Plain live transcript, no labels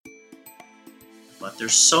but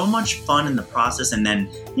there's so much fun in the process. And then,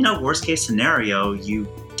 worst case scenario, you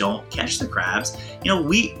don't catch the crabs.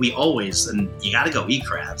 We always, and you got to go eat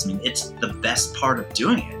crabs. I mean, it's the best part of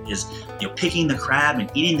doing it is, picking the crab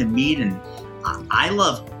and eating the meat. And I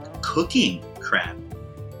love cooking crab.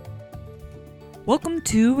 Welcome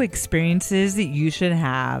to Experiences That You Should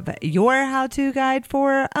Have, your how-to guide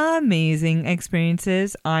for amazing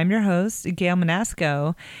experiences. I'm your host, Gail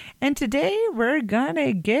Manasco, and today we're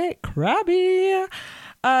gonna get crabby.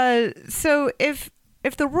 So if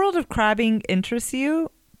the world of crabbing interests you,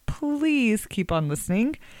 please keep on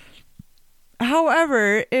listening.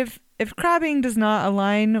 However, if crabbing does not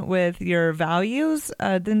align with your values,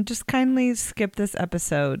 then just kindly skip this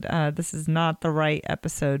episode. This is not the right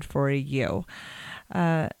episode for you.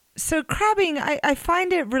 So crabbing, I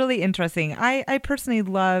find it really interesting. I personally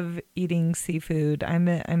love eating seafood. I'm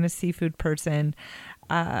a seafood person.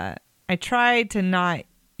 I try to not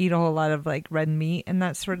eat a whole lot of like red meat and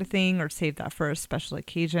that sort of thing, or save that for a special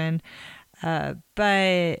occasion.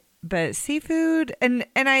 But seafood, and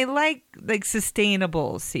I like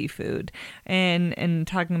sustainable seafood, and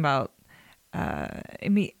talking about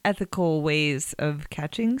ethical ways of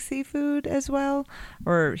catching seafood as well,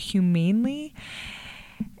 or humanely.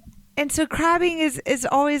 And so crabbing is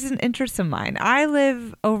always an interest of mine. I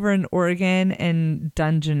live over in Oregon, and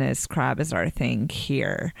Dungeness crab is our thing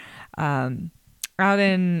here.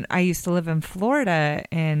 I used to live in Florida,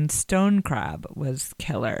 and stone crab was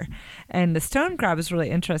killer. And the stone crab is really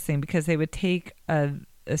interesting because they would take a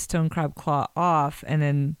stone crab claw off and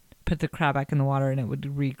then put the crab back in the water, and it would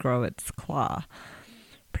regrow its claw.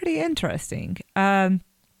 Pretty interesting.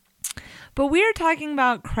 But we are talking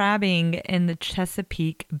about crabbing in the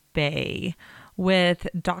Chesapeake Bay with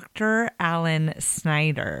Dr. Alan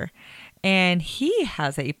Snyder. And he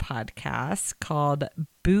has a podcast called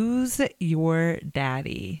Booze Your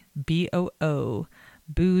Daddy, BOO,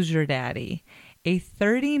 Booze Your Daddy, a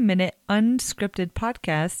 30-minute unscripted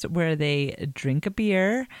podcast where they drink a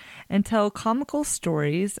beer and tell comical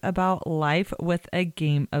stories about life with a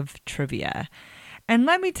game of trivia. And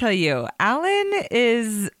let me tell you, Alan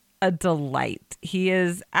is a delight. He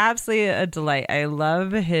is absolutely a delight. I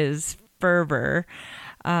love his fervor.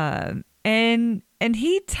 And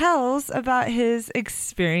he tells about his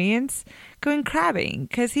experience going crabbing,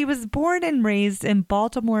 because he was born and raised in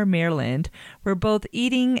Baltimore, Maryland, where both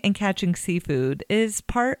eating and catching seafood is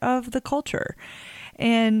part of the culture.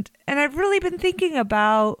 And I've really been thinking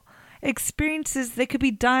about experiences that could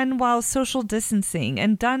be done while social distancing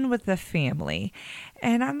and done with the family.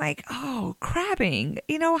 And I'm like, oh, crabbing,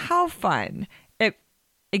 how fun.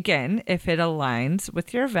 Again, if it aligns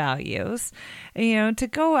with your values, to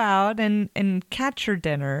go out and catch your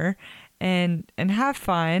dinner and have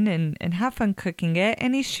fun and have fun cooking it.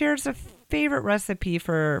 And he shares a favorite recipe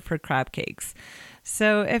for crab cakes.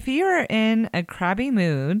 So if you're in a crabby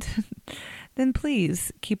mood, then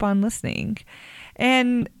please keep on listening.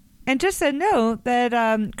 And just a note that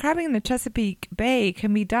crabbing in the Chesapeake Bay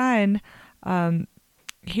can be done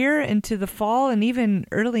here into the fall and even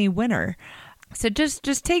early winter. So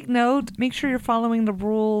just take note, make sure you're following the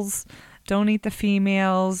rules, don't eat the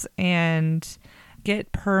females, and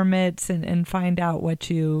get permits and find out what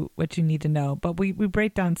you need to know. But we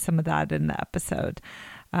break down some of that in the episode.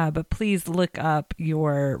 But please look up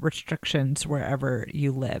your restrictions wherever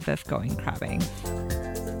you live if going crabbing.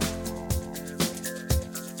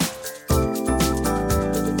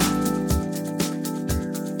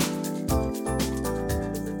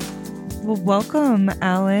 Well, welcome,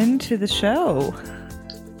 Alan, to the show.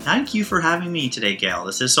 Thank you for having me today, Gail.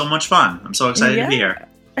 This is so much fun. I'm so excited to be here.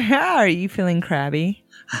 How are you feeling crabby?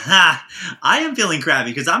 I am feeling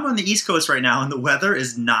crabby because I'm on the East Coast right now and the weather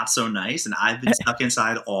is not so nice, and I've been stuck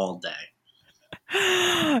inside all day.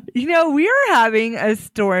 We are having a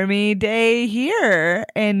stormy day here,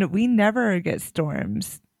 and we never get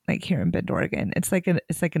storms like here in Bend, Oregon. It's like an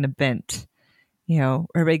event.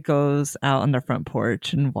 Everybody goes out on their front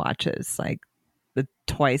porch and watches like the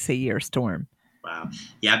twice a year storm. Wow.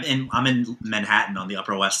 Yeah, I'm in Manhattan on the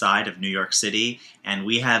Upper West Side of New York City, and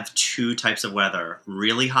we have two types of weather,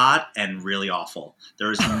 really hot and really awful.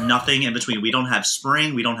 There is nothing in between. We don't have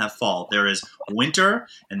spring, we don't have fall. There is winter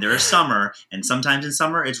and there is summer, and sometimes in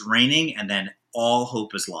summer it's raining, and then all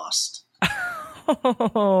hope is lost.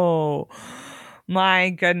 Oh, my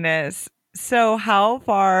goodness. So how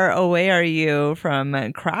far away are you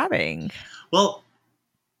from crabbing? Well,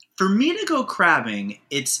 for me to go crabbing,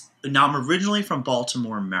 now I'm originally from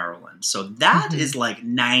Baltimore, Maryland. So that is like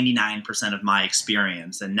 99% of my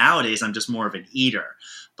experience. And nowadays I'm just more of an eater.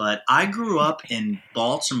 But I grew up in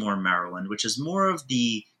Baltimore, Maryland, which is more of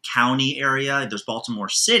the County area. There's Baltimore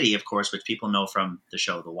City, of course, which people know from the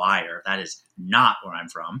show The Wire. That is not where I'm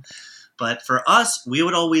from. But for us, we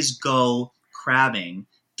would always go crabbing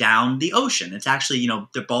down the ocean. It's actually,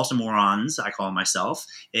 the Baltimoreans, I call myself.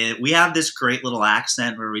 We have this great little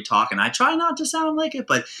accent where we talk, and I try not to sound like it,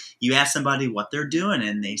 but you ask somebody what they're doing,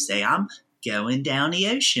 and they say, I'm going down the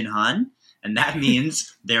ocean, hon. And that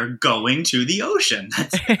means they're going to the ocean.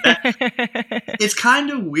 It's kind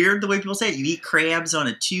of weird the way people say it. You eat crabs on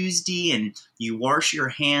a Tuesday and you wash your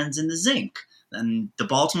hands in the zinc. And the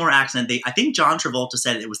Baltimore accent, I think John Travolta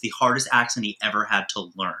said it was the hardest accent he ever had to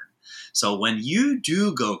learn. So when you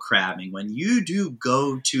do go crabbing, when you do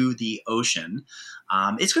go to the ocean,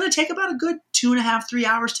 it's going to take about a good 2.5, 3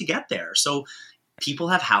 hours to get there. So people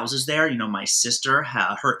have houses there. My sister,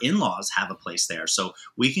 her in-laws have a place there. So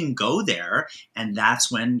we can go there, and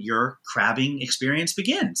that's when your crabbing experience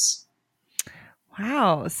begins.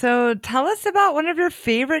 Wow. So tell us about one of your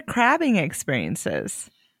favorite crabbing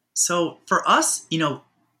experiences. So for us,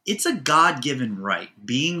 it's a God-given right,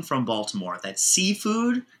 being from Baltimore, that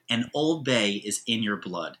seafood and Old Bay is in your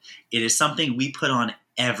blood. It is something we put on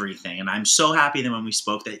everything. And I'm so happy that when we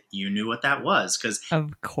spoke that you knew what that was, because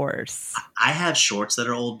of course I have shorts that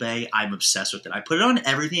are Old Bay. I'm obsessed with it. I put it on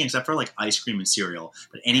everything except for like ice cream and cereal,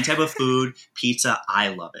 but any type of food, pizza, I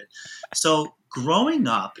love it. So growing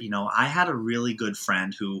up, I had a really good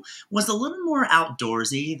friend who was a little more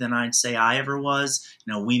outdoorsy than I'd say I ever was.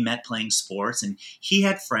 We met playing sports, and he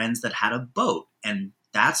had friends that had a boat, and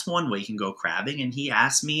that's one way you can go crabbing. And he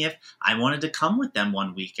asked me if I wanted to come with them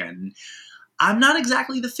one weekend. I'm not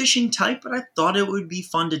exactly the fishing type, but I thought it would be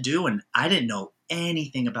fun to do, and I didn't know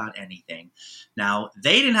anything about anything. Now,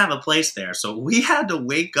 they didn't have a place there, so we had to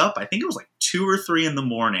wake up, I think it was like 2 or 3 in the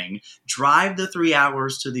morning, drive the 3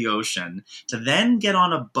 hours to the ocean, to then get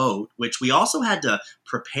on a boat, which we also had to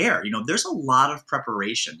prepare. There's a lot of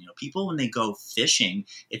preparation. People, when they go fishing,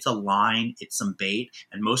 it's a line, it's some bait,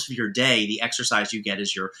 and most of your day, the exercise you get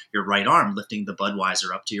is your right arm lifting the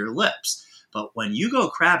Budweiser up to your lips. But when you go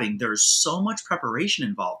crabbing, there's so much preparation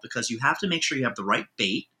involved, because you have to make sure you have the right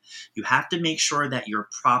bait. You have to make sure that you're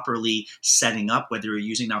properly setting up, whether you're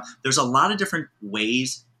using, now, there's a lot of different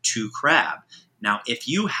ways to crab. Now, if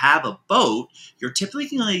you have a boat, you're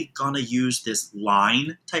typically going to use this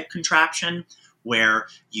line type contraption where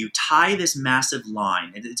you tie this massive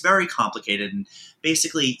line. It's very complicated. And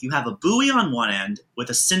basically, you have a buoy on one end with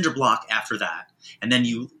a cinder block after that. And then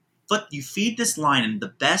you feed this line, and the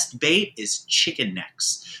best bait is chicken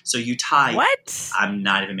necks. So you tie... What? I'm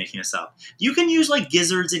not even making this up. You can use like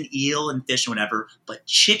gizzards and eel and fish and whatever, but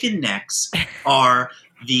chicken necks are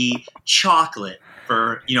the chocolate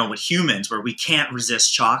for, with humans, where we can't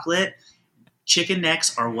resist chocolate. Chicken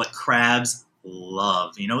necks are what crabs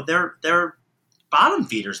love. They're bottom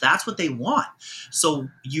feeders. That's what they want. So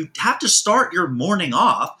you have to start your morning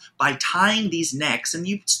off by tying these necks, and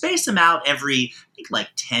you space them out every, I think, like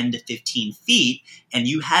 10 to 15 feet. And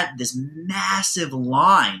you have this massive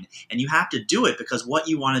line, and you have to do it because what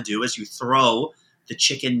you want to do is you throw the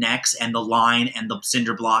chicken necks and the line and the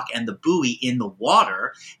cinder block and the buoy in the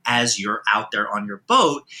water as you're out there on your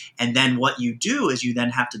boat. And then what you do is you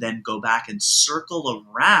then have to then go back and circle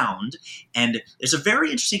around. And it's a very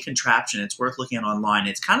interesting contraption. It's worth looking at online.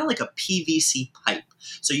 It's kind of like a PVC pipe.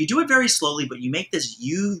 So you do it very slowly, but you make this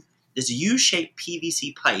U-shaped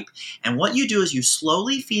PVC pipe. And what you do is you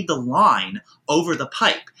slowly feed the line over the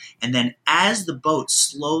pipe. And then as the boat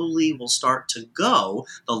slowly will start to go,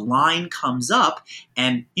 the line comes up,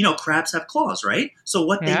 and, crabs have claws, right? So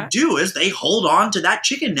what they do is they hold on to that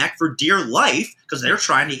chicken neck for dear life because they're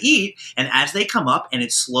trying to eat. And as they come up and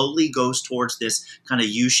it slowly goes towards this kind of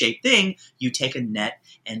U-shaped thing, you take a net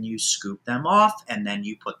and you scoop them off, and then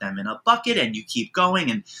you put them in a bucket and you keep going.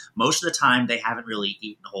 And most of the time they haven't really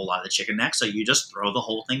eaten a whole lot of the chicken neck, so you just throw the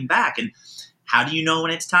whole thing back. And how do you know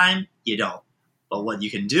when it's time? You don't. But what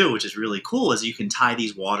you can do, which is really cool, is you can tie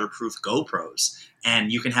these waterproof GoPros,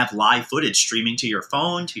 and you can have live footage streaming to your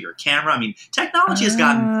phone, to your camera. I mean, technology has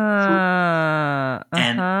gotten...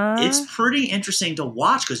 And it's pretty interesting to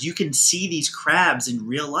watch because you can see these crabs in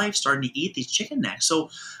real life starting to eat these chicken necks. So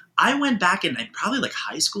I went back in probably like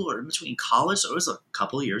high school or in between college, so it was a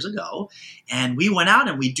couple of years ago, and we went out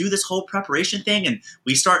and we do this whole preparation thing, and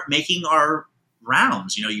we start making our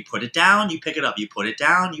rounds. You put it down, you pick it up, you put it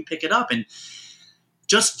down, you pick it up, and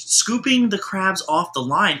just scooping the crabs off the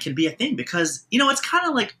line can be a thing because, it's kind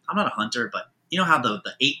of like, I'm not a hunter, but you know how the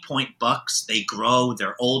 8-point bucks, they grow,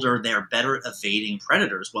 they're older, they're better evading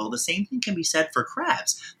predators. Well, the same thing can be said for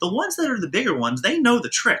crabs. The ones that are the bigger ones, they know the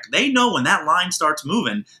trick. They know when that line starts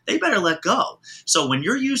moving, they better let go. So when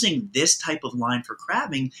you're using this type of line for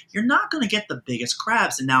crabbing, you're not going to get the biggest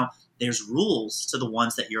crabs. And now there's rules to the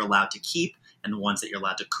ones that you're allowed to keep and the ones that you're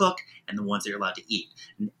allowed to cook and the ones that you're allowed to eat.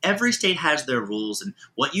 And every state has their rules. And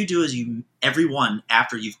what you do is everyone,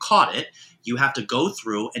 after you've caught it, you have to go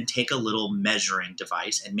through and take a little measuring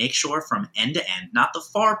device and make sure from end to end, not the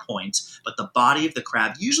far points, but the body of the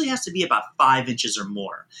crab usually has to be about 5 inches or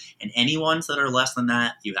more. And any ones that are less than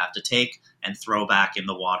that, you have to take and throw back in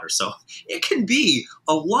the water. So it can be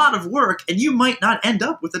a lot of work, and you might not end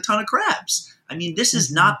up with a ton of crabs. I mean, this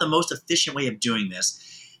is not the most efficient way of doing this.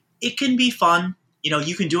 It can be fun. You know,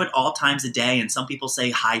 you can do it all times a day, and some people say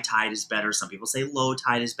high tide is better. Some people say low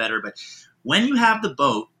tide is better. But when you have the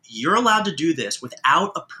boat, you're allowed to do this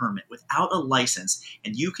without a permit, without a license,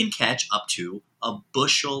 and you can catch up to a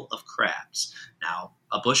bushel of crabs. Now,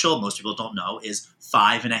 a bushel, most people don't know, is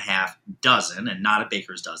 5.5 dozen, and not a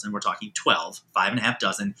baker's dozen. We're talking 12, 5.5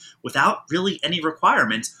 dozen, without really any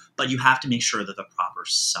requirements, but you have to make sure that they're proper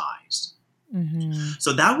size. Mm-hmm.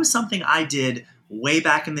 So that was something I did way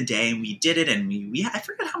back in the day, and we did it, and we I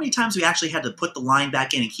forget how many times we actually had to put the line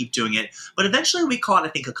back in and keep doing it, but eventually we caught, I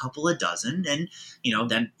think, a couple of dozen, and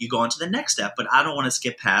then you go on to the next step. But I don't want to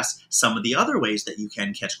skip past some of the other ways that you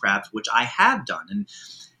can catch crabs, which I have done, and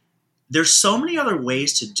there's so many other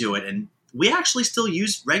ways to do it, and we actually still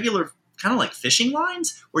use regular kind of like fishing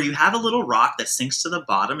lines where you have a little rock that sinks to the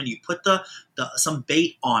bottom and you put some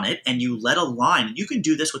bait on it and you let a line, and you can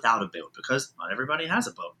do this without a boat because not everybody has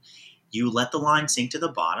a boat. You let the line sink to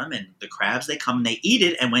the bottom, and the crabs, they come and they eat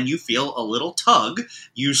it. And when you feel a little tug,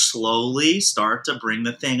 you slowly start to bring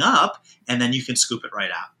the thing up, and then you can scoop it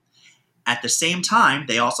right out. At the same time,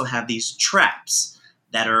 they also have these traps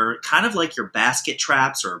that are kind of like your basket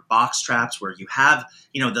traps or box traps where you have,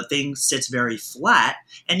 the thing sits very flat,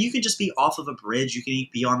 and you can just be off of a bridge. You can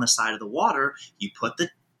be on the side of the water. You put the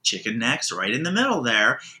chicken necks right in the middle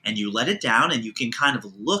there, and you let it down, and you can kind of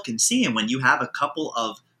look and see. And when you have a couple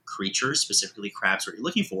of creatures, specifically crabs, what you're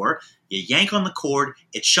looking for, you yank on the cord,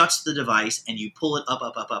 it shuts the device, and you pull it up,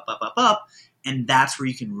 up, up, up, up, up, up, and that's where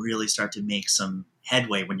you can really start to make some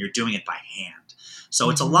headway when you're doing it by hand. So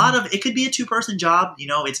it's a lot of, it could be a two-person job,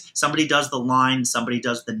 it's somebody does the line, somebody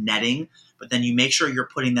does the netting, but then you make sure you're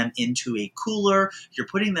putting them into a cooler, you're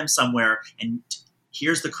putting them somewhere, and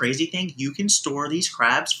here's the crazy thing, you can store these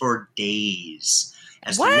crabs for days.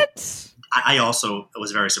 What? I also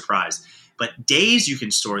was very surprised. But days you can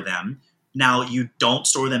store them. Now, you don't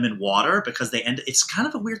store them in water because it's kind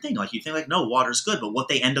of a weird thing. Like, you think, no, water's good. But what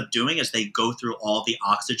they end up doing is they go through all the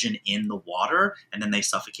oxygen in the water, and then they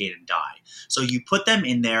suffocate and die. So you put them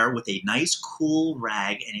in there with a nice, cool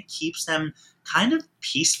rag, and it keeps them kind of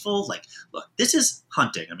peaceful. Like, look, this is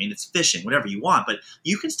hunting. I mean, it's fishing, whatever you want. But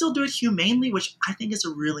you can still do it humanely, which I think is a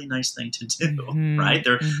really nice thing to do, right?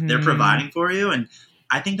 They're providing for you, and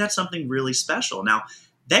I think that's something really special. Now,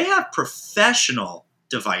 they have professional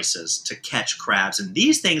devices to catch crabs, and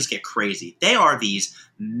these things get crazy. They are these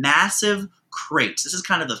massive crates. This is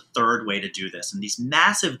kind of the third way to do this. And these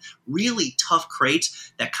massive, really tough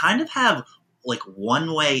crates that kind of have like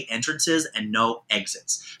one-way entrances and no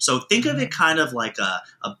exits. So think of it kind of like a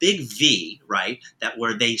big V, right? That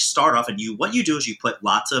where they start off, and what you do is you put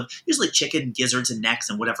lots of usually chicken gizzards and necks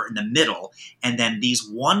and whatever in the middle, and then these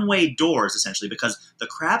one-way doors essentially, because the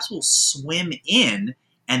crabs will swim in,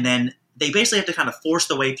 and then they basically have to kind of force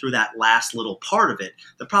the way through that last little part of it.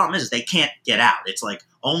 The problem is they can't get out. It's like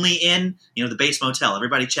only in, the base motel.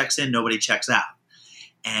 Everybody checks in, nobody checks out.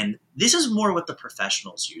 And this is more what the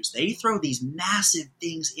professionals use. They throw these massive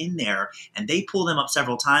things in there, and they pull them up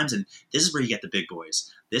several times, and this is where you get the big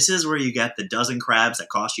boys. This is where you get the dozen crabs that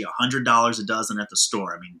cost you $100 a dozen at the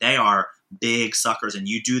store. I mean, they are big suckers, and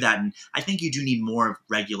you do that, and I think you do need more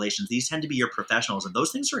regulations. These tend to be your professionals, and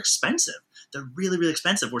those things are expensive. They're really, really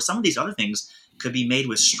expensive, where some of these other things could be made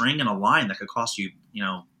with string and a line that could cost you,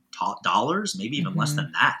 dollars, maybe even less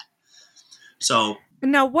than that. So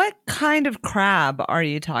now, what kind of crab are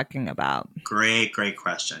you talking about? Great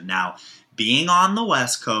question. Now, being on the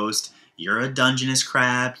West Coast, you're a Dungeness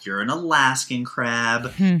crab, you're an Alaskan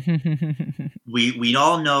crab. we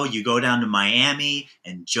all know you go down to Miami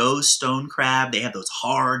and Joe's Stone Crab. They have those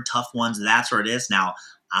hard, tough ones. That's where it is. Now,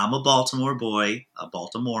 I'm a Baltimore boy, a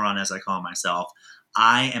Baltimorean as I call myself.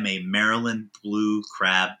 I am a Maryland blue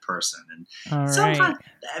crab person. And All right. sometimes,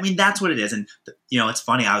 I mean, that's what it is. And, it's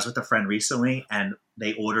funny. I was with a friend recently and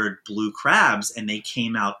they ordered blue crabs and they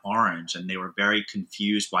came out orange and they were very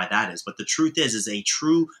confused why that is. But the truth is a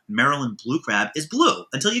true Maryland blue crab is blue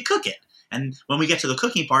until you cook it. And when we get to the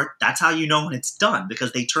cooking part, that's how you know when it's done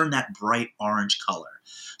because they turn that bright orange color.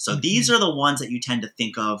 So these are the ones that you tend to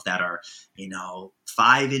think of that are,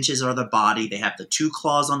 5 inches are the body. They have the 2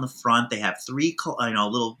 claws on the front. They have 3,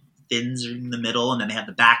 little fins in the middle, and then they have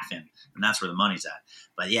the back fin, and that's where the money's at.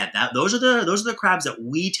 But yeah, those are the crabs that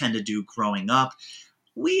we tend to do growing up.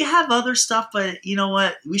 We have other stuff, but you know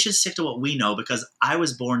what? We should stick to what we know because I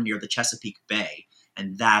was born near the Chesapeake Bay,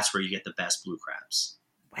 and that's where you get the best blue crabs.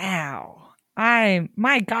 Wow.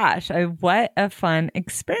 My gosh, what a fun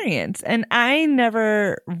experience. And I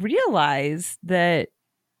never realized that,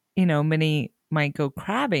 many might go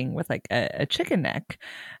crabbing with like a chicken neck.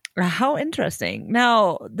 How interesting.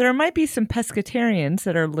 Now, there might be some pescatarians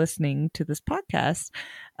that are listening to this podcast.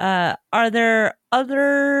 Are there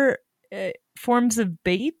other forms of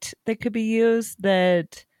bait that could be used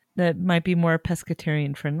that might be more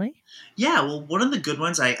pescatarian friendly? Yeah, well, one of the good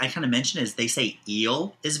ones I kind of mentioned is they say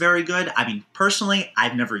eel is very good. I mean, personally,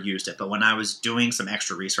 I've never used it, but when I was doing some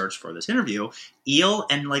extra research for this interview, eel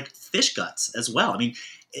and like fish guts as well. I mean,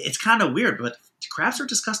 it's kind of weird, but crabs are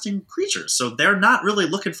disgusting creatures, so they're not really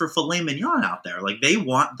looking for filet mignon out there. Like they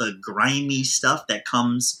want the grimy stuff that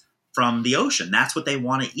comes from the ocean. That's what they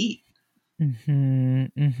want to eat. Mm-hmm.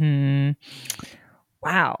 Mm-hmm.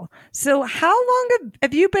 Wow. So how long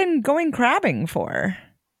have you been going crabbing for?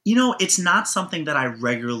 It's not something that I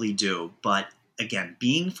regularly do, but again,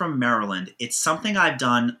 being from Maryland, it's something I've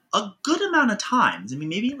done a good amount of times. I mean,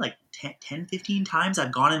 maybe like 10, 15 times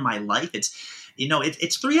I've gone in my life. It's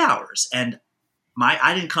 3 hours and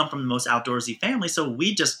I didn't come from the most outdoorsy family, so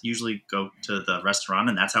we just usually go to the restaurant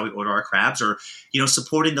and that's how we order our crabs or,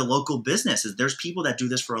 supporting the local businesses. There's people that do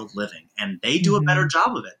this for a living and they do a better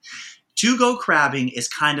job of it. To go crabbing is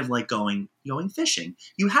kind of like going fishing.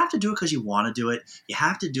 You have to do it because you want to do it. You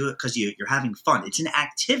have to do it because you're having fun. It's an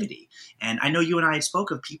activity. And I know you and I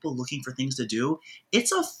spoke of people looking for things to do.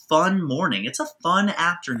 It's a fun morning. It's a fun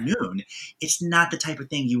afternoon. It's not the type of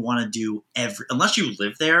thing you want to do unless you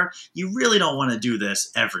live there. You really don't want to do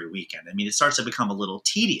this every weekend. I mean, it starts to become a little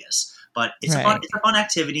tedious. But it's a fun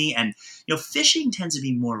activity, and fishing tends to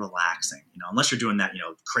be more relaxing. Unless you're doing that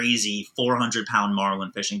crazy 400-pound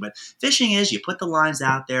marlin fishing. But fishing is you put the lines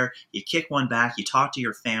out there, you kick one back, you talk to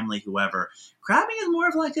your family, whoever. Crabbing is more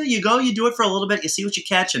of like you go, you do it for a little bit, you see what you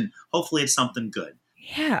catch, and hopefully it's something good.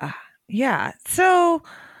 Yeah. So,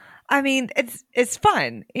 I mean, it's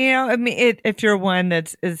fun. I mean, if you're one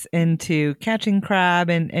that is into catching crab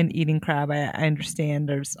and eating crab, I understand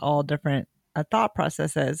there's all different thought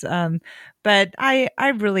processes. But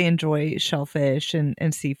I really enjoy shellfish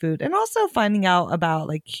and seafood, and also finding out about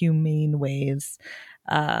like humane ways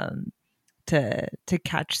to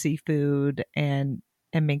catch seafood and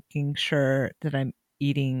making sure that I'm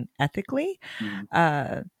eating ethically.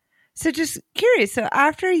 Mm-hmm. So just curious. So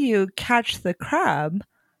after you catch the crab,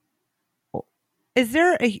 is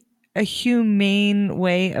there a humane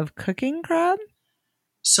way of cooking crab?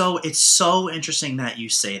 So it's so interesting that you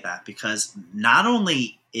say that because not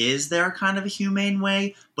only is there kind of a humane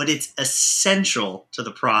way, but it's essential to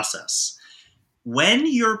the process. When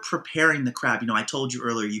you're preparing the crab, I told you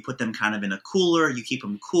earlier, you put them kind of in a cooler, you keep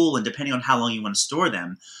them cool, and depending on how long you want to store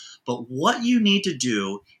them. But what you need to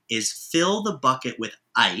do is fill the bucket with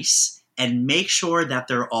ice and make sure that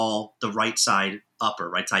they're all the right side up or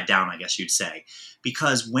right side down, I guess you'd say.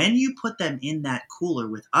 Because when you put them in that cooler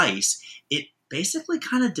with ice, it basically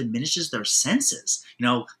kind of diminishes their senses.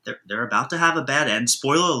 They're about to have a bad end.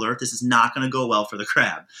 Spoiler alert, this is not going to go well for the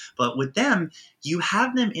crab. But with them, you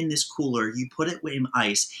have them in this cooler, you put it in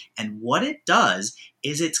ice, and what it does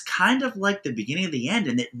is it's kind of like the beginning of the end,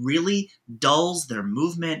 and it really dulls their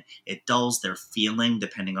movement, it dulls their feeling,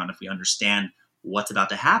 depending on if we understand what's about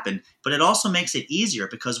to happen. But it also makes it easier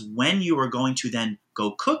because when you are going to then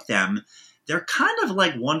go cook them, they're kind of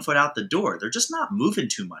like 1 foot out the door. They're just not moving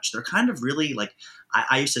too much. They're kind of really like,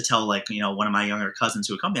 I used to tell one of my younger cousins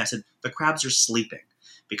who would come to me, I said, the crabs are sleeping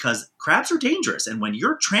because crabs are dangerous. And when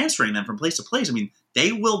you're transferring them from place to place, I mean,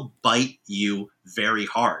 they will bite you very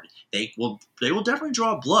hard. They will definitely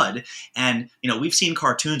draw blood. And, we've seen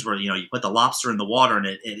cartoons where, you put the lobster in the water and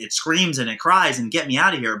it screams and it cries and get me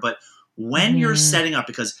out of here. But when you're setting up,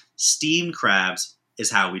 because steamed crabs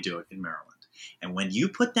is how we do it in Maryland. And when you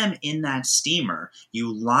put them in that steamer,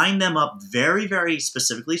 you line them up very, very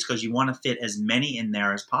specifically because you want to fit as many in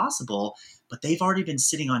there as possible. But they've already been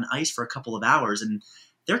sitting on ice for a couple of hours. And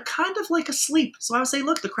they're kind of like asleep. So I would say,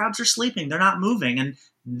 look, the crabs are sleeping. They're not moving. And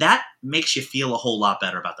that makes you feel a whole lot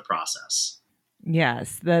better about the process.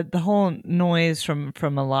 Yes, the whole noise from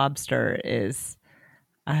a lobster is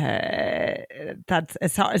that's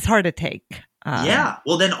it's hard to take. Yeah.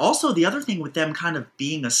 Well, then also the other thing with them kind of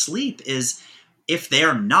being asleep is if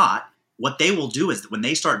they're not, what they will do is when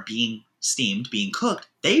they start being steamed, being cooked,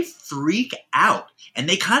 they freak out and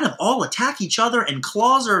they kind of all attack each other, and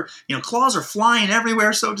claws are flying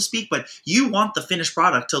everywhere, so to speak. But you want the finished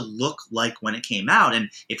product to look like when it came out.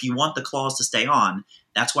 And if you want the claws to stay on,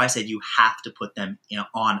 that's why I said you have to put them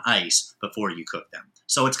on ice before you cook them.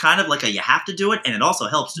 So it's kind of like you have to do it, and it also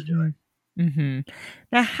helps to do it. Mm-hmm.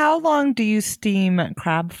 Now, how long do you steam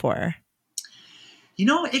crab for?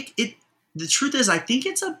 The truth is, I think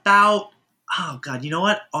it's about, oh God, you know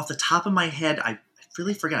what? Off the top of my head, I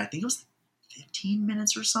really forget. I think it was 15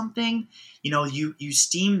 minutes or something. You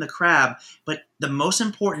steam the crab, but the most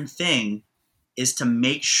important thing is to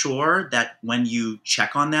make sure that when you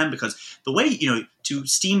check on them, because the way, to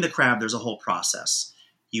steam the crab, there's a whole process.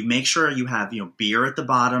 You make sure you have, beer at the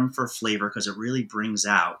bottom for flavor, because it really brings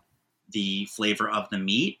out the flavor of the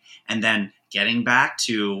meat. And then getting back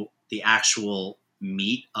to the actual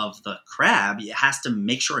meat of the crab, it has to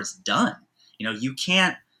make sure it's done. You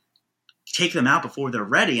can't take them out before they're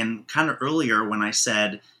ready. And kind of earlier when I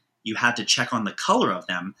said you had to check on the color of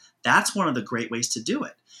them, that's one of the great ways to do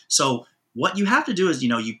it. So what you have to do is,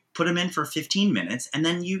 you put them in for 15 minutes and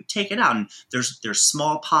then you take it out. And there's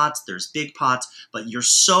small pots, there's big pots, but you're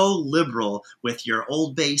so liberal with your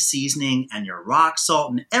Old Bay seasoning and your rock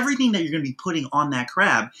salt and everything that you're going to be putting on that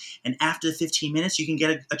crab. And after the 15 minutes, you can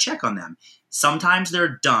get a check on them. Sometimes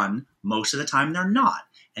they're done. Most of the time they're not.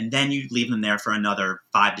 And then you leave them there for another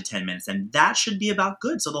 5 to 10 minutes. And that should be about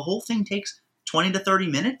good. So the whole thing takes 20 to 30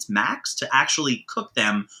 minutes max to actually cook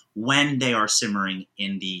them when they are simmering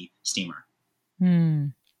in the steamer.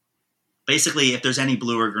 Basically, if there's any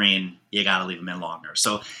blue or green, you got to leave them in longer.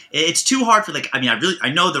 So it's too hard for I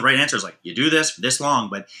know the right answer is you do this for this long,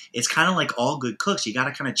 but it's kind of like all good cooks. You got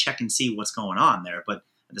to kind of check and see what's going on there. But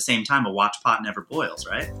at the same time, a watch pot never boils,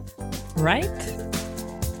 right? Right.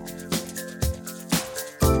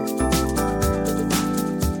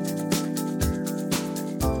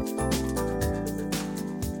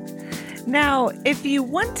 Now, if you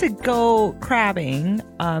want to go crabbing,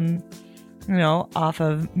 off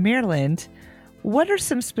of Maryland, what are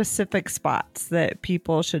some specific spots that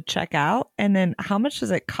people should check out? And then how much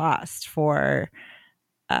does it cost for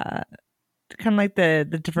kind of like the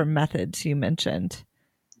different methods you mentioned?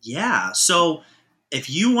 Yeah. So if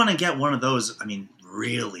you want to get one of those,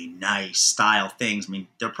 really nice style things,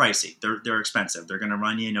 they're pricey. They're expensive. They're going to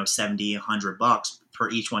run you, $70, $100 per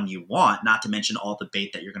each one you want, not to mention all the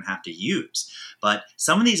bait that you're going to have to use. But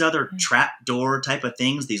some of these other trap door type of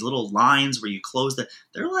things, these little lines where you close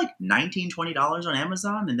they're like $19, $20 on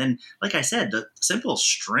Amazon. And then, like I said, the simple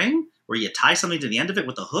string where you tie something to the end of it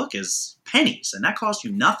with a hook is pennies, and that costs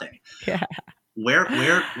you nothing. Yeah. Where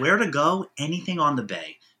to go? Anything on the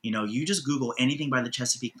bay. You just Google anything by the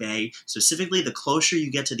Chesapeake Bay. Specifically, the closer you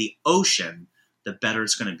get to the ocean, the better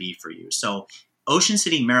it's going to be for you. So Ocean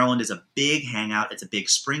City, Maryland is a big hangout. It's a big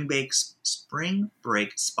spring break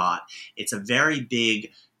spot. It's a very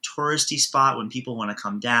big touristy spot when people want to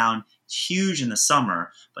come down. It's huge in the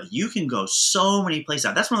summer, but you can go so many places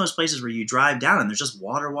out. That's one of those places where you drive down and there's just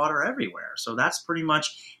water everywhere. So that's pretty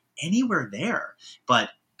much anywhere there. But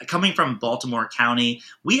coming from Baltimore County,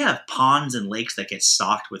 we have ponds and lakes that get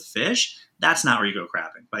stocked with fish. That's not where you go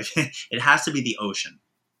crabbing. It has to be the ocean.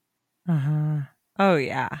 Uh-huh. Oh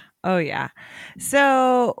yeah.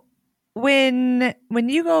 So when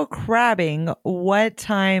you go crabbing, what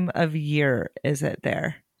time of year is it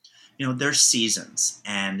there? There's seasons,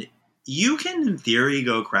 and you can in theory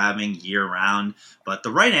go crabbing year round, but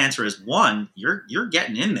the right answer is one, you're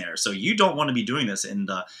getting in there. So you don't want to be doing this in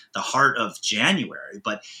the heart of January,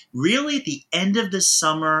 but really at the end of the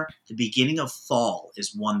summer, the beginning of fall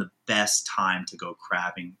is one of the best time to go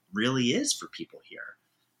crabbing, really is for people here.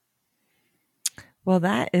 Well,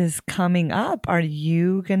 that is coming up. Are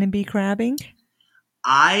you going to be crabbing?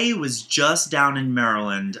 I was just down in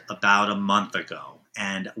Maryland about a month ago,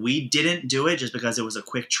 and we didn't do it just because it was a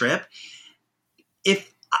quick trip.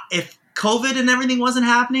 If COVID and everything wasn't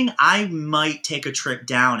happening, I might take a trip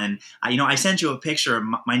down. And I sent you a picture.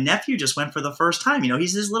 My nephew just went for the first time.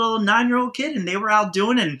 He's this little 9-year-old kid, and they were out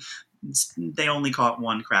doing, and they only caught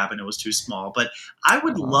one crab and it was too small. But I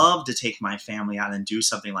would love to take my family out and do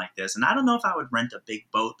something like this. And I don't know if I would rent a big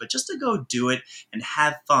boat, but just to go do it and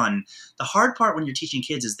have fun. The hard part when you're teaching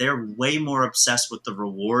kids is they're way more obsessed with the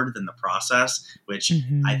reward than the process, which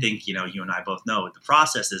I think, you and I both know the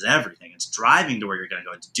process is everything. It's driving to where you're going to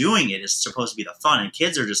go. It's doing it is supposed to be the fun. And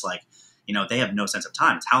kids are just like, they have no sense of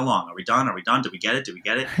time. It's how long? Are we done? Are we done? Did we get it? Did we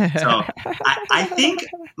get it? So I think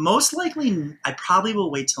most likely I probably will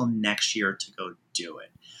wait till next year to go do it.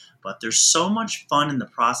 But there's so much fun in the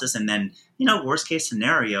process. And then, worst case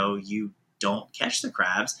scenario, you don't catch the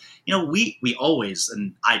crabs. We always,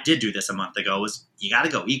 and I did do this a month ago, was you got to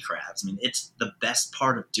go eat crabs. I mean, it's the best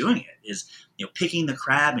part of doing it is, picking the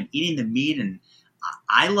crab and eating the meat. And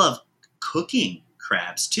I love cooking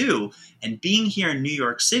crabs too. And being here in New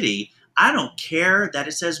York City, I don't care that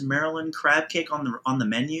it says Maryland crab cake on the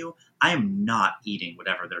menu. I am not eating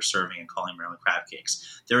whatever they're serving and calling Maryland crab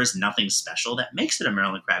cakes. There is nothing special that makes it a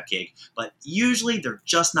Maryland crab cake, but usually they're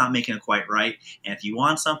just not making it quite right. And if you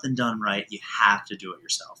want something done right, you have to do it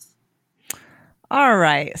yourself. All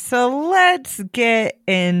right, so let's get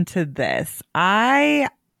into this. I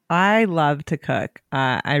love to cook.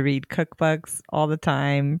 I read cookbooks all the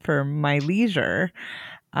time for my leisure.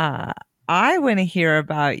 I want to hear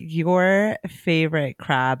about your favorite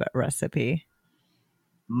crab recipe.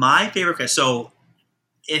 My favorite crab, so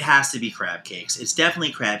it has to be crab cakes. It's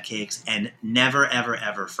definitely crab cakes and never, ever,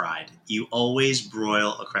 ever fried. You always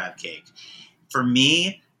broil a crab cake. For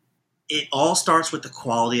me, it all starts with the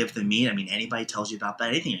quality of the meat. I mean, anybody tells you about that,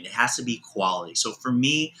 anything. It has to be quality. So for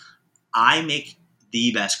me, I make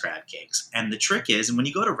the best crab cakes. And the trick is, and when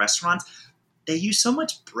you go to restaurants, they use so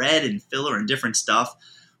much bread and filler and different stuff.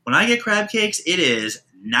 When I get crab cakes, it is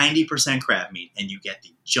 90% crab meat, and you get the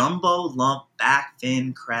jumbo lump back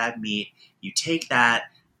fin crab meat. You take that,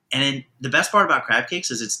 and then the best part about crab cakes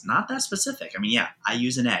is it's not that specific. I mean, yeah, I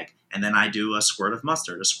use an egg, and then I do a squirt of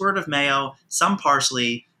mustard, a squirt of mayo, some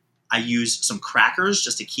parsley. I use some crackers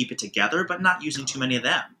just to keep it together, but not using too many of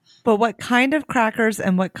them. But what kind of crackers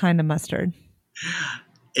and what kind of mustard?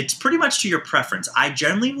 It's pretty much to your preference. I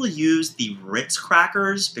generally will use the Ritz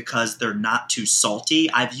crackers because they're not too salty.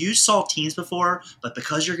 I've used saltines before, but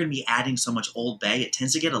because you're going to be adding so much Old Bay, it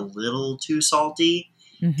tends to get a little too salty.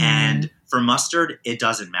 Mm-hmm. And for mustard, it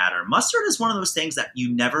doesn't matter. Mustard is one of those things that you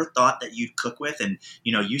never thought that you'd cook with. And,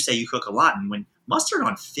 you say you cook a lot. And when mustard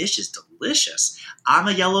on fish is delicious. I'm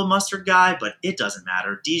a yellow mustard guy, but it doesn't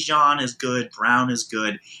matter. Dijon is good. Brown is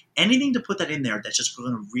good. Anything to put that in there that's just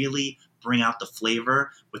going to really bring out the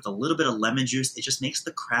flavor with a little bit of lemon juice. It just makes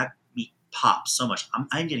the crab meat pop so much.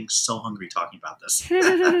 I'm getting so hungry talking about this.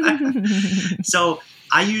 So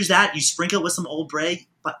I use that. You sprinkle it with some Old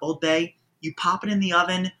Bay. You pop it in the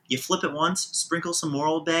oven. You flip it once, sprinkle some more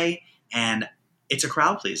Old Bay, and it's a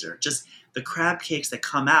crowd pleaser. Just the crab cakes that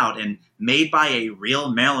come out and made by a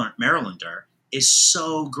real Marylander is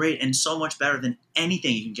so great and so much better than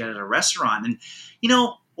anything you can get at a restaurant. And,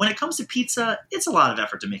 when it comes to pizza, it's a lot of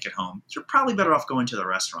effort to make it home. You're probably better off going to the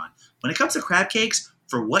restaurant. When it comes to crab cakes,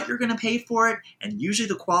 for what you're going to pay for it, and usually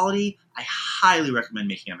the quality, I highly recommend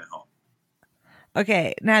making them at home.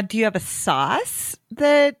 Okay, now do you have a sauce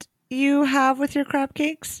that you have with your crab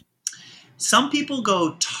cakes? Some people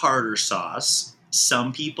go tartar sauce.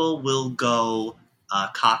 Some people will go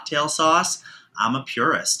cocktail sauce. I'm a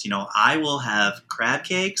purist. I will have crab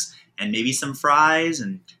cakes and maybe some fries,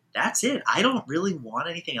 and that's it. I don't really want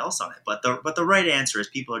anything else on it. But the right answer is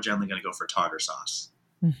people are generally going to go for tartar sauce.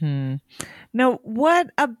 Mm-hmm. Now, what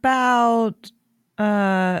about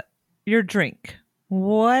your drink?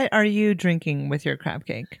 What are you drinking with your crab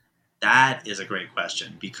cake? That is a great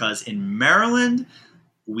question because in Maryland,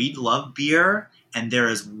 we love beer, and there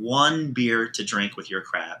is one beer to drink with your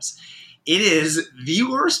crabs. It is the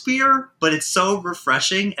worst beer, but it's so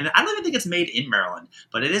refreshing. And I don't even think it's made in Maryland,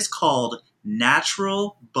 but it is called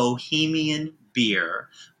Natural Bohemian Beer.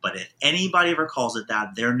 But if anybody ever calls it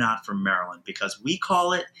that, they're not from Maryland because we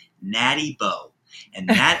call it Natty Bo. And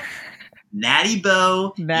that Natty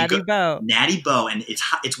Bo. Natty Bo. And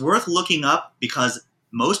it's worth looking up because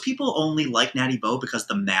most people only like Natty Bo because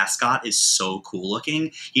the mascot is so cool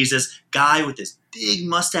looking. He's this guy with this big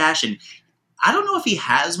mustache, and I don't know if he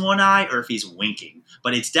has one eye or if he's winking,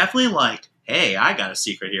 but it's definitely like, hey, I got a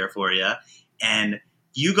secret here for you. And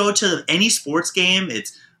you go to any sports game,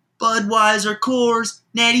 it's Budweiser, Coors,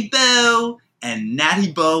 Natty Bo, and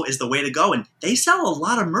Natty Bo is the way to go. And they sell a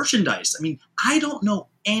lot of merchandise. I mean, I don't know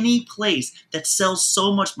any place that sells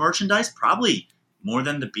so much merchandise, probably more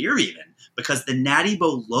than the beer even, because the Natty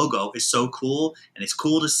Bo logo is so cool, and it's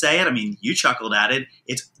cool to say it. I mean, you chuckled at it.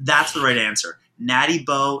 That's the right answer. Natty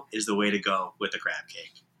Bo is the way to go with the crab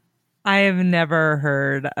cake. I have never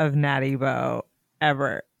heard of Natty Boh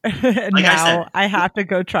ever. Like I said, Now I have to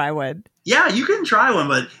go try one. yeah, you can try one,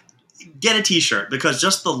 but get a T-shirt because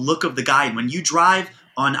just the look of the guy. When you drive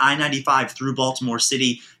on I-95 through Baltimore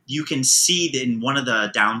City, you can see that in one of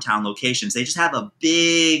the downtown locations, they just have a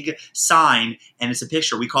big sign, and it's a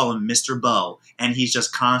picture. We call him Mr. Boh, and he's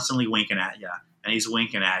just constantly winking at you, and he's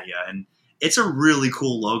winking at you, and it's a really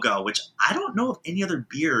cool logo, which I don't know of any other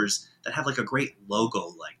beers that have like a great logo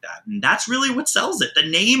like that. And that's really what sells it. The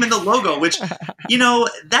name and the logo, which,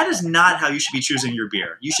 that is not how you should be choosing your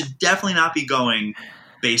beer. You should definitely not be going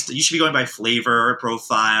you should be going by flavor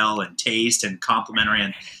profile and taste and complimentary.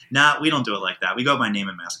 And we don't do it like that. We go by name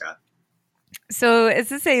and mascot. So is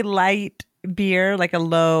this a light beer, like a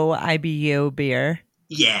low IBU beer?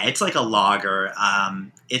 Yeah, it's like a lager.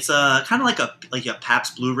 It's a kind of like a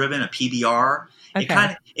Pabst Blue Ribbon, a PBR.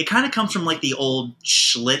 Okay. It kind of comes from like the old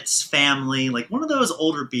Schlitz family, like one of those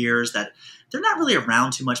older beers that they're not really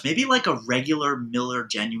around too much. Maybe like a regular Miller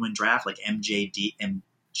Genuine Draft, like MGD.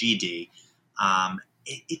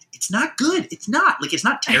 It's not good. It's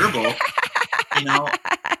not terrible.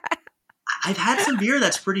 I've had some beer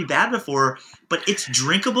that's pretty bad before, but it's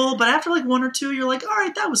drinkable. But after like one or two, you're like, all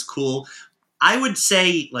right, that was cool. I would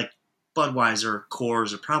say like Budweiser,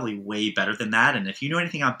 Coors are probably way better than that. And if you know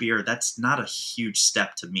anything about beer, that's not a huge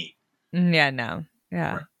step to meet. Yeah, no.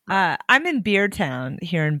 Yeah. I'm in Beer Town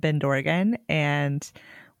here in Bend, Oregon, and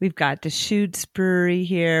we've got Deschutes Brewery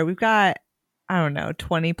here. We've got, I don't know,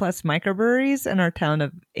 20 plus microbreweries in our town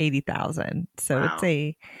of 80,000. So Wow. it's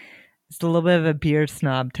a little bit of a beer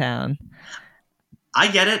snob town. I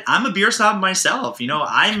get it. I'm a beer snob myself.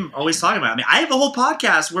 I'm always talking about it. I have a whole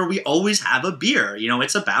podcast where we always have a beer.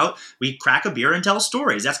 It's about we crack a beer and tell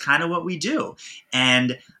stories. That's kind of what we do.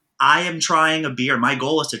 And I am trying a beer. My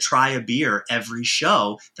goal is to try a beer every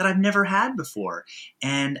show that I've never had before.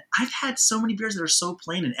 And I've had so many beers that are so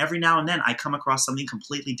plain, and every now and then I come across something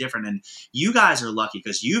completely different. And you guys are lucky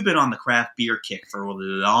because you've been on the craft beer kick for a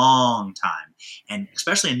long time. And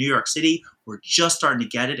especially in New York City, we're just starting to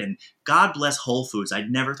get it. And God bless Whole Foods. I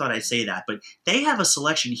never thought I'd say that, but they have a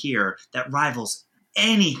selection here that rivals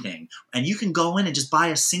anything. And you can go in and just buy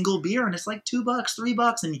a single beer, and it's like $2,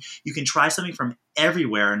 $3, and you can try something from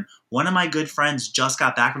everywhere. And one of my good friends just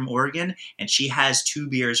got back from Oregon, and she has 2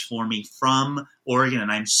 beers for me from Oregon, and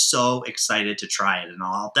I'm so excited to try it. And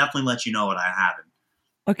I'll definitely let you know what I have.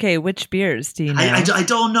 Okay, which beers do you know? I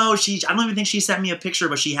don't know. I don't even think she sent me a picture,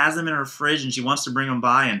 but she has them in her fridge, and she wants to bring them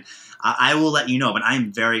by, and I will let you know. But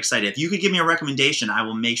I'm very excited. If you could give me a recommendation, I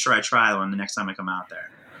will make sure I try one the next time I come out there.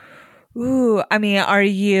 Ooh, I mean, are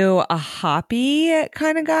you a hoppy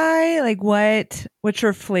kind of guy? Like what's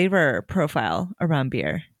your flavor profile around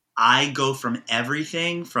beer? I go from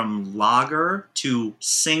everything from lager to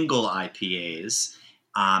single IPAs.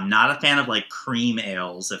 Not a fan of like cream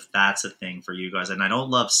ales, if that's a thing for you guys. And I don't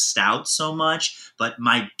love stout so much, but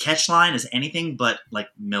my catch line is anything but like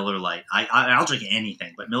Miller Lite. I'll drink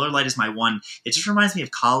anything, but Miller Lite is my one. It just reminds me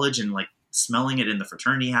of college and like smelling it in the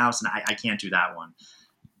fraternity house, and I can't do that one.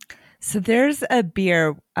 So there's a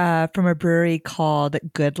beer from a brewery called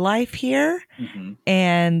Good Life here,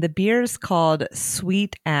 and the beer is called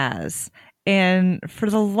Sweet As. And for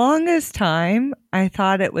the longest time, I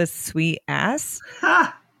thought it was Sweet Ass.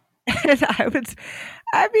 And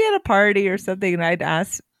I'd be at a party or something, and I'd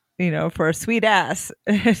ask, for a sweet ass,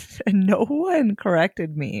 and no one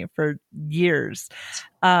corrected me for years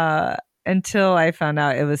until I found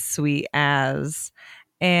out it was Sweet As,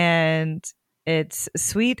 and it's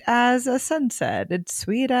sweet as a sunset. It's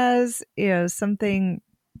sweet as, something,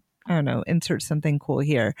 I don't know, insert something cool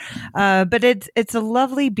here. But it's a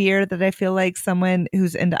lovely beer that I feel like someone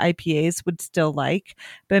who's into IPAs would still like,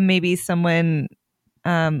 but maybe someone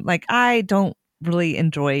like I don't really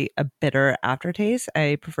enjoy a bitter aftertaste.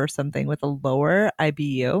 I prefer something with a lower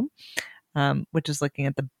IBU, which is looking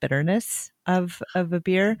at the bitterness of a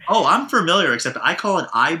beer. Oh, I'm familiar, except I call it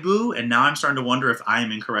IBU, and now I'm starting to wonder if I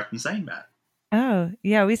am incorrect in saying that. Oh,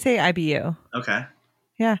 yeah, we say IBU. Okay.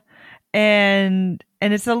 Yeah. And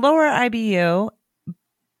it's a lower IBU,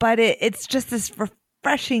 but it's just this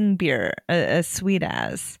refreshing beer, a Sweet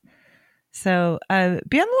As. So be on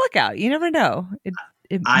the lookout. You never know.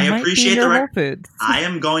 I appreciate the Whole Foods. I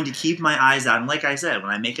am going to keep my eyes out. And like I said, when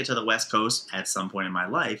I make it to the West Coast at some point in my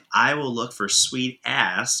life, I will look for Sweet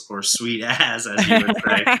Ass or Sweet As you would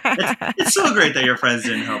say. It's so great that your friends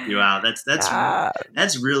didn't help you out.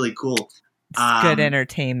 That's really cool. Good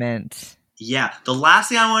entertainment. Yeah. The last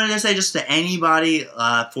thing I wanted to say just to anybody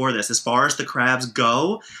for this, as far as the crabs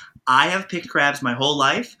go, I have picked crabs my whole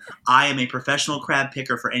life. I am a professional crab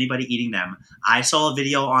picker for anybody eating them. I saw a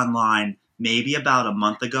video online maybe about a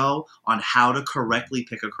month ago on how to correctly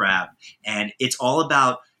pick a crab. And it's all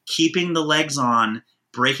about keeping the legs on,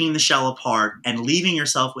 breaking the shell apart, and leaving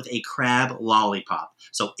yourself with a crab lollipop.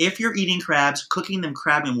 So if you're eating crabs, cooking them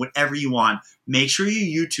crab and whatever you want, make sure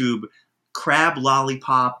you YouTube crab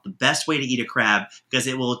lollipop, the best way to eat a crab, because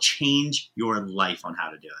it will change your life on how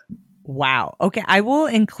to do it. Wow. Okay. I will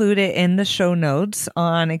include it in the show notes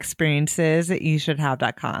on experiences at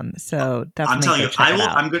youshouldhave.com. So definitely I'm telling you, check it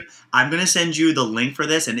out. I'm going to send you the link for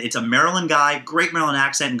this. And it's a Maryland guy, great Maryland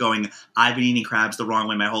accent, and going, I've been eating crabs the wrong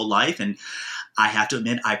way my whole life. And I have to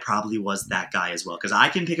admit, I probably was that guy as well, because I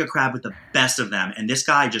can pick a crab with the best of them. And this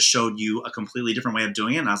guy just showed you a completely different way of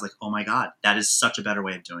doing it. And I was like, oh my God, that is such a better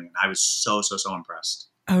way of doing it. I was so impressed.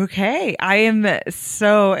 Okay. I am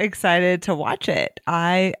so excited to watch it.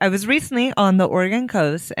 I was recently on the Oregon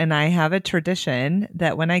coast, and I have a tradition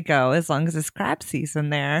that when I go, as long as it's crab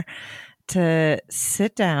season there, to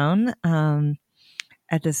sit down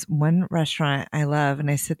at this one restaurant I love, and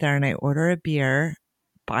I sit there and I order a beer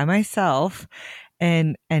by myself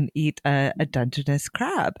and eat a Dungeness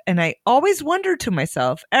crab. And I always wonder to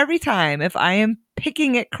myself every time if I am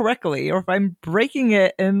picking it correctly or if I'm breaking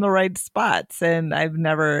it in the right spots. And I've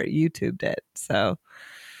never YouTubed it. So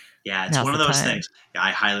yeah, it's one of those things. Yeah,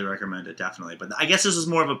 I highly recommend it, definitely. But I guess this is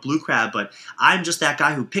more of a blue crab, but I'm just that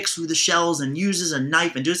guy who picks through the shells and uses a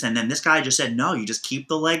knife and does it. And then this guy just said, no, you just keep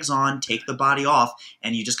the legs on, take the body off,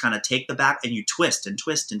 and you just kind of take the back and you twist and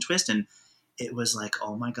twist and twist. And it was like,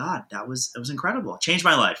 oh my God, it was incredible. It changed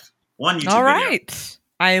my life. One YouTube All video. right.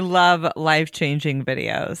 I love life-changing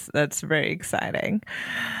videos. That's very exciting.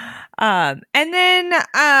 And then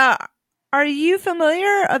are you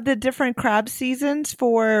familiar of the different crab seasons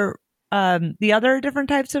for the other different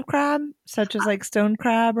types of crab, such as like stone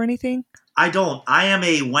crab or anything? I don't. I am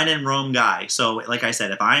a when in Rome guy. So like I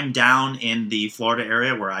said, if I'm down in the Florida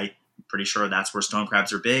area where I'm pretty sure that's where stone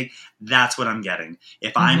crabs are big, that's what I'm getting.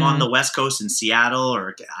 If I'm on the West Coast in Seattle,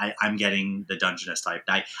 or I'm getting the Dungeness type.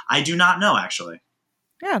 I do not know, actually.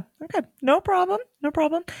 Yeah. Okay. No problem.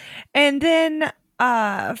 And then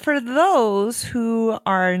for those who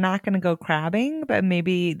are not going to go crabbing, but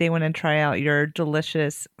maybe they want to try out your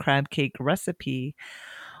delicious crab cake recipe,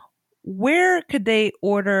 where could they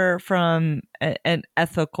order from an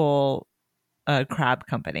ethical crab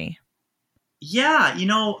company? Yeah,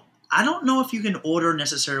 I don't know if you can order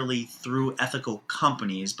necessarily through ethical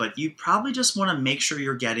companies, but you probably just want to make sure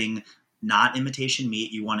you're getting not imitation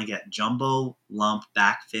meat. You want to get jumbo lump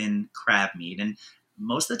backfin crab meat. And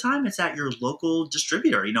most of the time it's at your local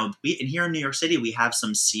distributor. Here in New York City, we have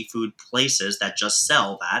some seafood places that just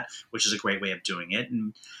sell that, which is a great way of doing it.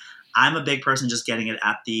 And I'm a big person just getting it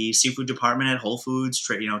at the seafood department at Whole Foods.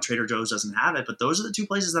 Trader Joe's doesn't have it, but those are the two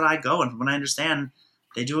places that I go. And from what I understand,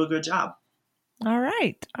 they do a good job. All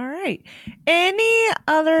right. Any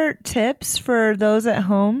other tips for those at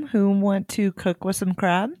home who want to cook with some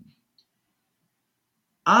crab?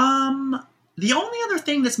 The only other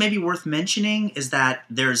thing that's maybe worth mentioning is that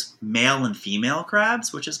there's male and female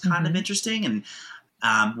crabs, which is kind of interesting. And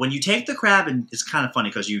when you take the crab, and it's kind of funny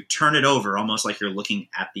because you turn it over almost like you're looking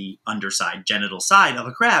at the underside, genital side of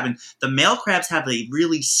a crab. And the male crabs have a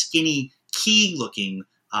really skinny key-looking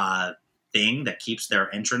thing that keeps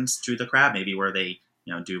their entrance to the crab, maybe where they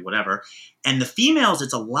do whatever. And the females,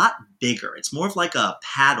 it's a lot bigger. It's more of like a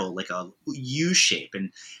paddle, like a U shape.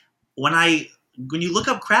 And when you look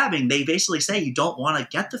up crabbing, they basically say you don't want to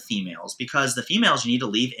get the females, because the females you need to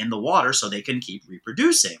leave in the water so they can keep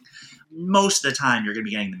reproducing. Most of the time you're going to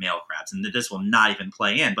be getting the male crabs, and this will not even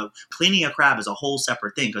play in. But cleaning a crab is a whole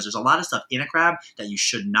separate thing, because there's a lot of stuff in a crab that you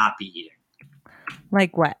should not be eating.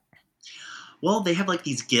 Like what? Well, they have like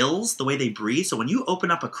these gills, the way they breathe. So when you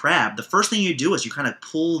open up a crab, the first thing you do is you kind of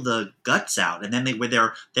pull the guts out, and then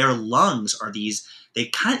their lungs are these.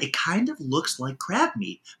 It kind of looks like crab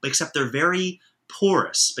meat, but except they're very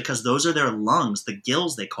porous, because those are their lungs, the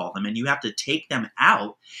gills they call them, and you have to take them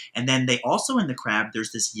out. And then they also, in the crab,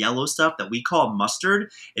 there's this yellow stuff that we call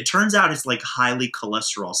mustard. It turns out it's like highly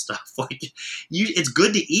cholesterol stuff. It's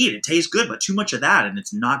good to eat, it tastes good, but too much of that and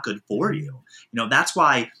it's not good for you. That's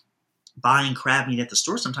why buying crab meat at the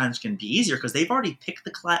store sometimes can be easier, because they've already picked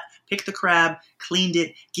the crab, cleaned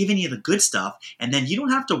it, given you the good stuff, and then you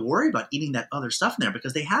don't have to worry about eating that other stuff in there,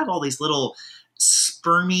 because they have all these little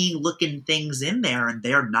spermy looking things in there, and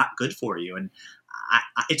they're not good for you. And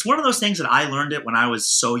it's one of those things that I learned it when I was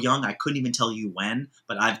so young. I couldn't even tell you when,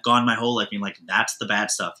 but I've gone my whole life being like, that's the bad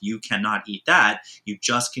stuff. You cannot eat that. You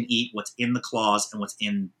just can eat what's in the claws and what's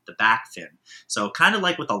in the back fin. So kind of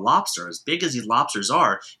like with a lobster, as big as these lobsters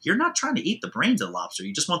are, you're not trying to eat the brains of the lobster.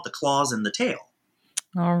 You just want the claws and the tail.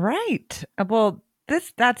 All right. Well,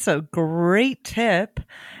 That's a great tip.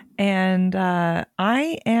 And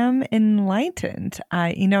I am enlightened.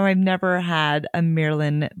 I've never had a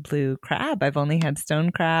Maryland blue crab. I've only had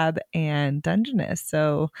stone crab and Dungeness.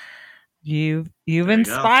 So you've There you go.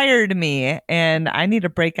 inspired me, and I need to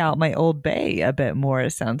break out my Old Bay a bit more,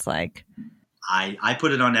 it sounds like. I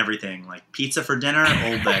put it on everything, like pizza for dinner,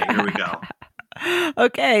 Old Bay. Here we go.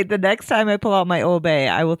 Okay, the next time I pull out my Old Bay,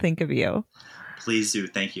 I will think of you. Please do.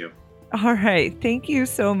 Thank you. All right. Thank you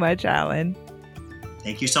so much, Alan.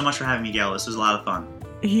 Thank you so much for having me, Gail. This was a lot of fun.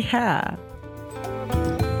 Yeah.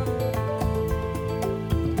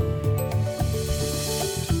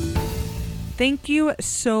 Thank you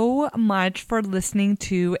so much for listening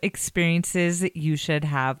to Experiences You Should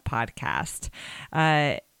Have podcast.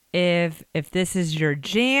 If this is your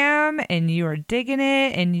jam and you are digging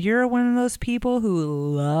it and you're one of those people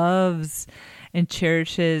who loves and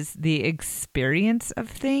cherishes the experience of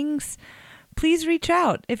things, please reach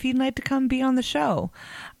out if you'd like to come be on the show.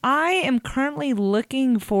 I am currently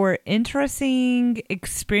looking for interesting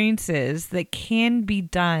experiences that can be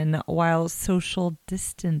done while social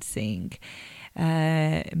distancing.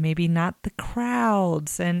 Maybe not the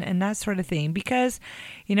crowds and that sort of thing, because,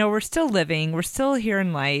 we're still living, we're still here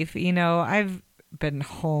in life. I've been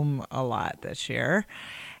home a lot this year,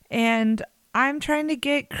 and I'm trying to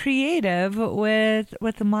get creative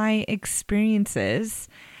with my experiences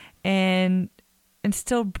and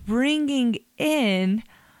still bringing in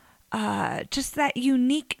just that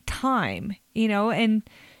unique time, and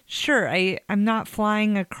sure, I'm not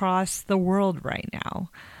flying across the world right now.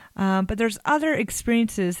 But there's other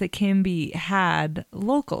experiences that can be had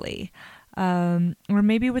locally, or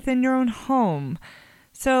maybe within your own home.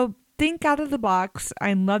 So think out of the box.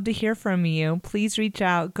 I'd love to hear from you. Please reach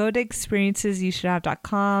out. Go to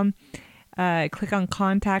experiencesyoushouldhave.com. Click on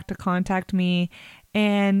contact to contact me.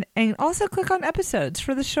 And also click on episodes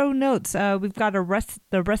for the show notes. We've got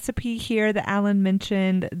the recipe here that Alan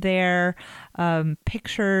mentioned there,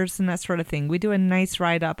 pictures and that sort of thing. We do a nice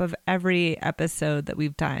write-up of every episode that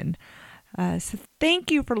we've done. So thank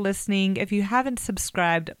you for listening. If you haven't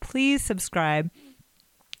subscribed, please subscribe.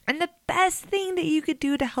 And the best thing that you could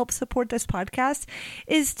do to help support this podcast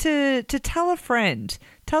is to tell a friend.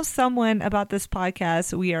 Tell someone about this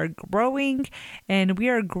podcast. We are growing, and we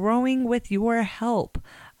are growing with your help.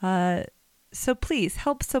 So please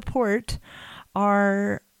help support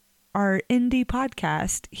our indie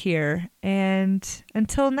podcast here. And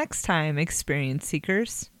until next time, experience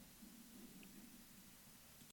seekers.